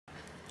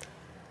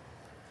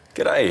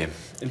G'day!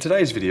 In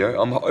today's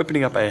video I'm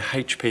opening up a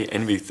HP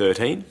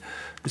NV13.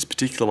 This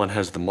particular one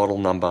has the model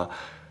number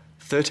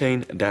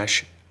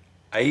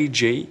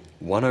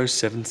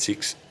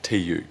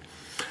 13-AG1076TU.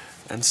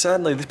 And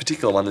sadly this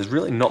particular one, there's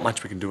really not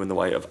much we can do in the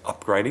way of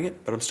upgrading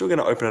it, but I'm still going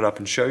to open it up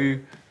and show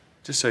you,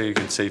 just so you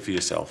can see for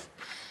yourself.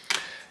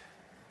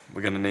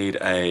 We're going to need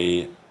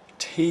a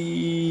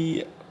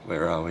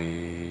where are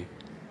we?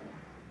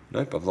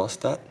 Nope, I've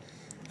lost that.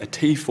 A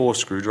T4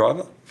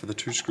 screwdriver for the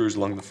two screws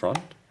along the front.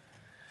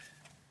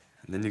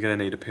 And then you're going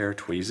to need a pair of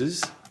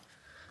tweezers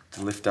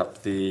to lift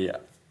up the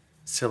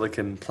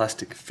silicone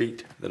plastic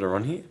feet that are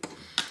on here.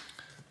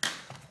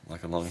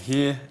 Like along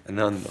here, and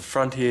then on the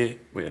front here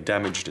we are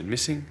damaged and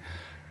missing.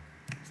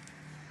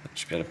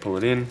 Just be able to pull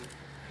it in.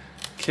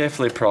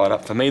 Carefully pry it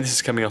up. For me this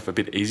is coming off a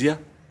bit easier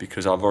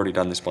because I've already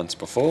done this once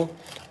before.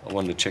 I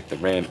wanted to check the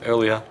RAM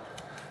earlier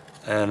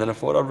and then I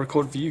thought I'd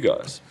record for you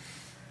guys.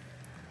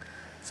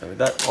 So with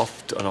that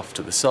off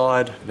to the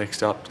side,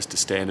 next up just a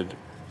standard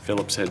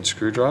Phillips head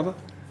screwdriver.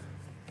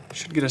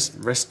 Should get us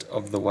the rest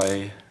of the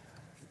way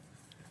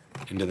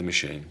into the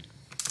machine.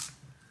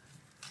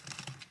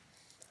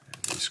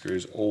 And these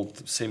screws all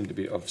seem to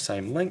be of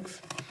same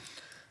length.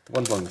 The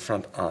ones along the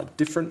front are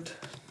different.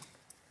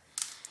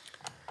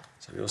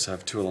 So we also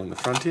have two along the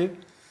front here.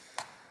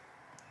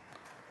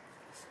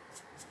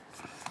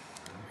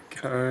 There we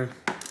go.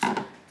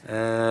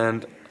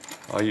 And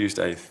I used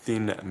a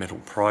thin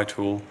metal pry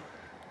tool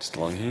just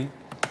along here.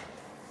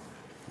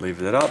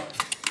 Lever that up.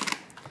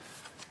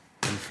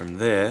 And from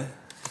there,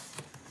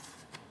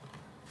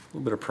 a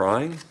little bit of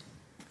prying.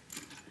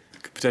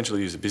 Could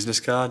potentially use a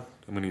business card.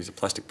 I'm going to use a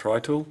plastic pry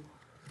tool.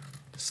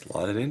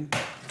 Slide it in,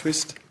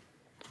 twist,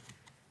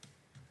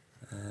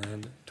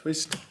 and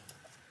twist.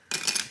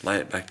 Lay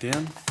it back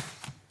down.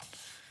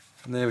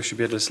 From there we should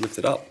be able to just lift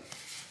it up.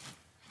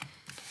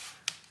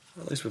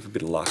 At least with a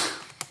bit of luck.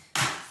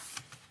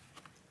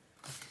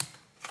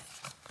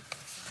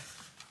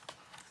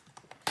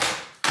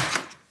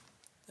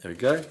 There we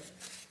go.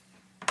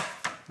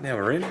 Now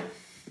we're in.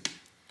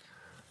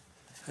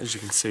 As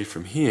you can see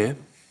from here,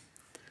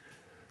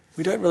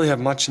 we don't really have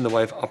much in the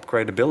way of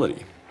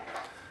upgradability.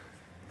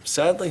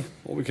 Sadly,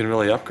 what we can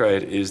really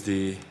upgrade is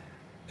the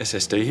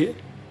SSD here.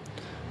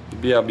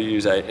 You'll be able to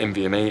use a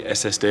NVMe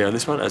SSD on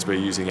this one as we're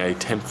using a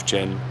 10th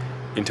gen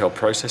Intel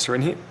processor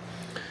in here.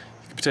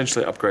 You can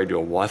potentially upgrade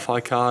your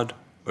Wi-Fi card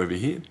over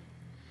here.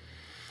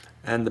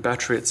 And the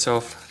battery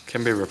itself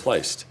can be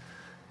replaced.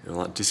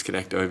 You'll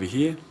disconnect over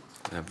here.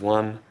 You have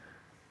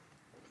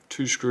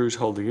two screws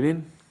holding it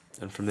in.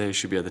 And from there you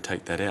should be able to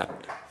take that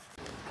out.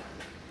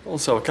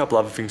 Also a couple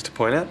other things to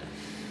point out.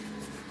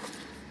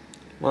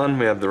 One,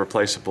 we have the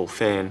replaceable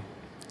fan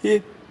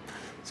here.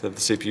 So if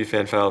the CPU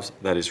fan fails,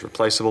 that is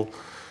replaceable.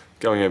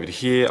 Going over to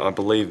here, I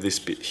believe this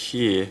bit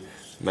here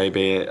may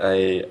be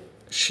a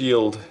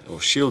shield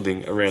or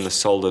shielding around the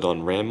soldered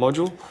on RAM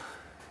module.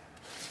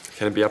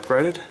 Can it be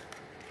upgraded?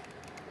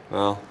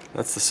 Well,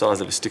 that's the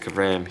size of a stick of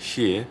RAM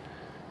here.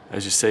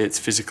 As you see, it's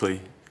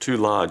physically too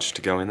large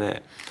to go in there.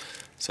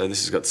 So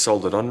this has got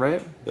soldered on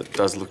RAM that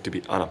does look to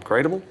be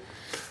unupgradable.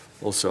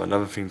 Also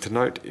another thing to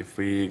note, if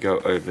we go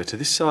over to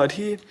this side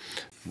here,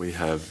 we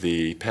have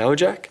the power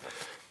jack,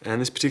 and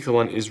this particular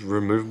one is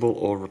removable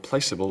or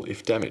replaceable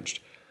if damaged.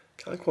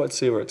 Can't quite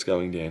see where it's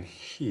going down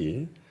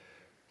here.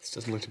 This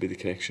doesn't look to be the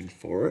connection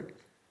for it.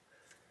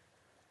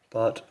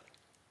 But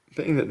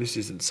being that this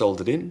isn't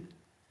soldered in,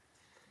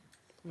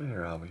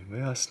 where are we?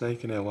 We are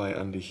snaking our way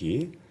under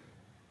here.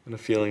 And a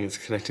feeling it's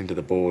connecting to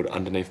the board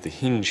underneath the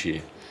hinge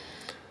here.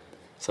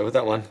 So with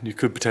that one, you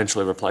could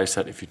potentially replace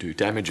that if you do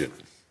damage it.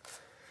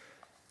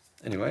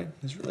 Anyway,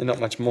 there's really not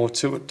much more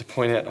to it to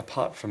point out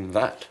apart from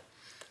that.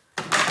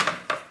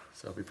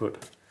 So if we put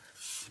the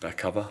back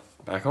cover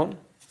back on,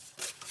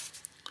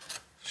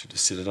 should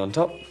just sit it on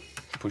top,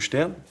 push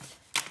down,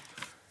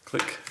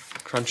 click,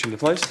 crunch into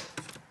place.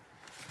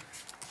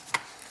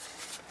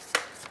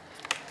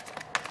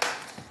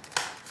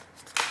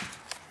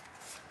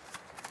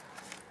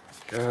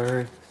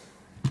 Go.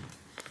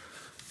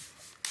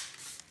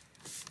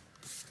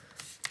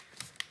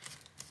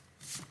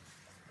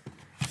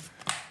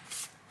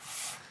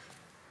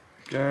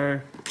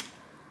 Go.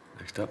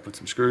 Next up, put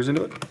some screws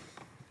into it.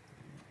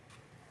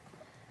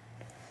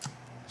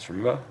 Just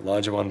remember,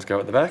 larger ones go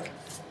at the back,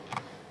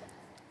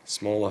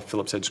 smaller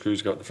Phillips head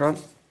screws go at the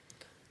front,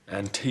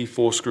 and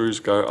T4 screws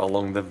go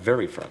along the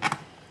very front.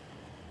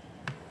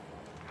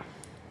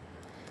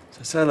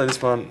 So sadly this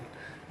one,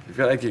 you've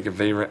got 8 gig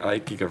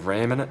of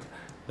RAM in it.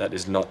 That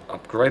is not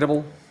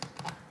upgradable.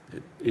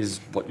 It is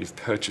what you've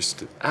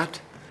purchased it at.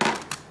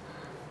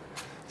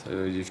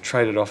 So you've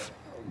traded off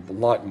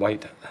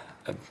lightweight,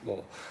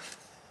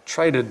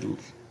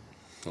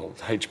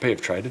 HP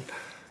have traded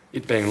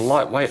it being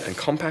lightweight and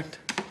compact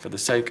for the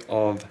sake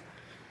of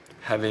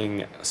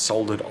having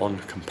soldered on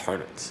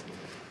components.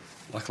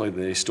 Luckily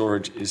the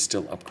storage is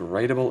still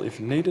upgradable if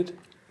needed.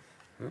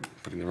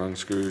 Putting the wrong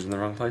screws in the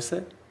wrong place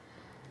there.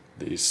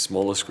 These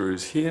smaller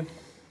screws here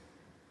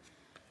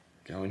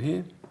go in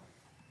here.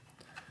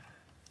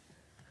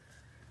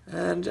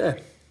 And yeah,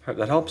 Hope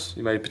that helps.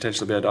 You may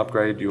potentially be able to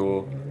upgrade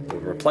or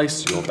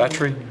replace your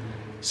battery,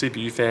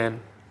 CPU fan,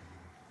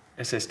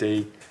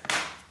 SSD,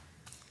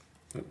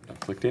 not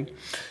clicked in,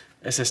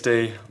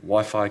 SSD,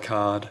 Wi-Fi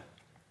card,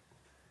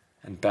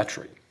 and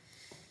battery.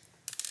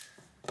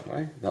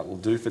 Anyway, that will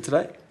do for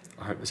today.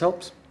 I hope this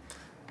helps,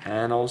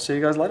 and I'll see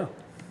you guys later.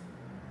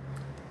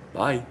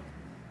 Bye.